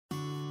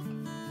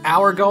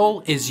Our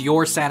goal is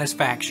your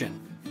satisfaction.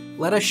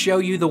 Let us show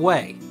you the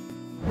way.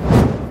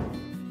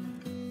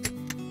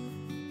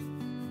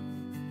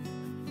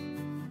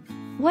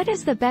 What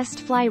is the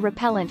best fly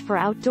repellent for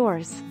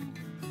outdoors?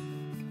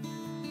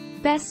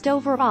 Best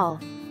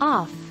overall.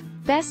 Off.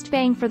 Best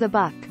bang for the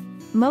buck.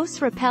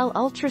 Most Repel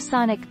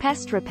Ultrasonic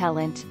Pest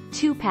Repellent,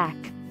 2-pack.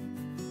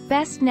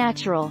 Best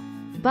natural.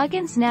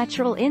 Buggins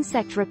Natural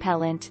Insect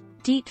Repellent,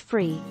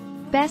 DEET-free.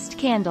 Best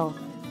candle.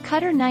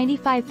 Cutter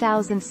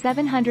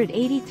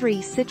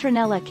 95783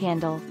 Citronella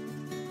Candle.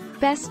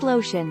 Best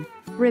lotion.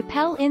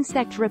 Repel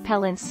Insect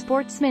Repellent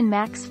Sportsman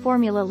Max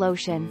Formula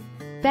Lotion.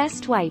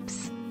 Best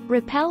wipes.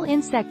 Repel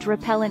Insect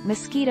Repellent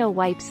Mosquito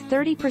Wipes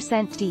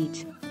 30%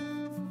 DEET.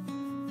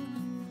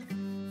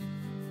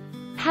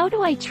 How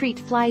do I treat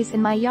flies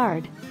in my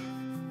yard?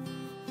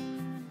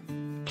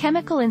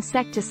 Chemical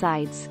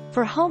insecticides,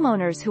 for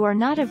homeowners who are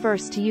not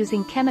averse to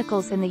using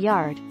chemicals in the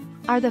yard,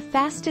 are the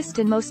fastest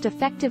and most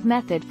effective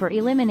method for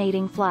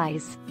eliminating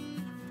flies.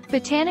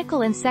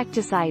 Botanical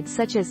insecticides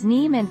such as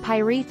neem and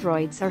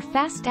pyrethroids are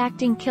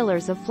fast-acting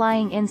killers of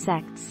flying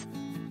insects.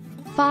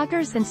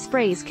 Foggers and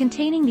sprays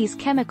containing these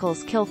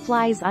chemicals kill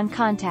flies on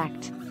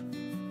contact.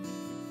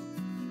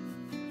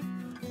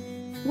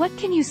 What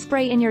can you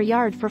spray in your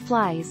yard for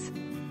flies?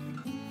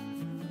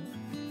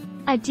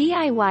 A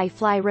DIY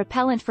fly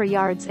repellent for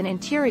yards and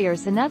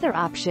interiors. Another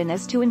option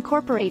is to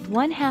incorporate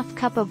 1/2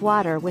 cup of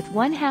water with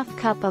 1/2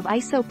 cup of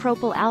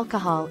isopropyl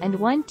alcohol and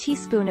 1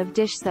 teaspoon of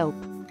dish soap.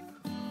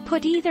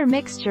 Put either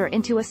mixture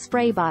into a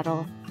spray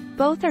bottle.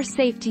 Both are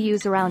safe to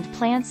use around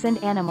plants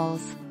and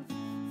animals.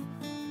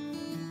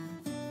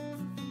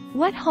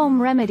 What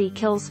home remedy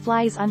kills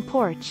flies on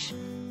porch?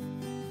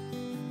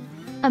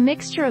 A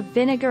mixture of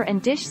vinegar and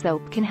dish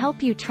soap can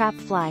help you trap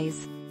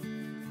flies.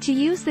 To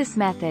use this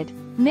method,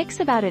 mix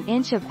about 1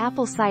 inch of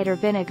apple cider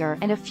vinegar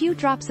and a few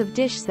drops of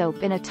dish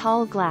soap in a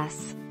tall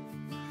glass.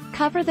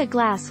 Cover the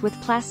glass with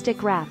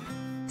plastic wrap.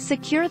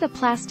 Secure the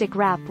plastic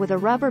wrap with a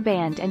rubber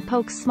band and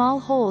poke small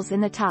holes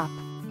in the top.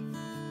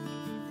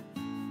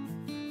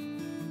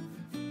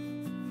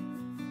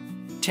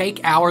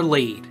 Take our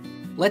lead.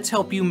 Let's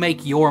help you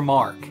make your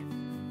mark.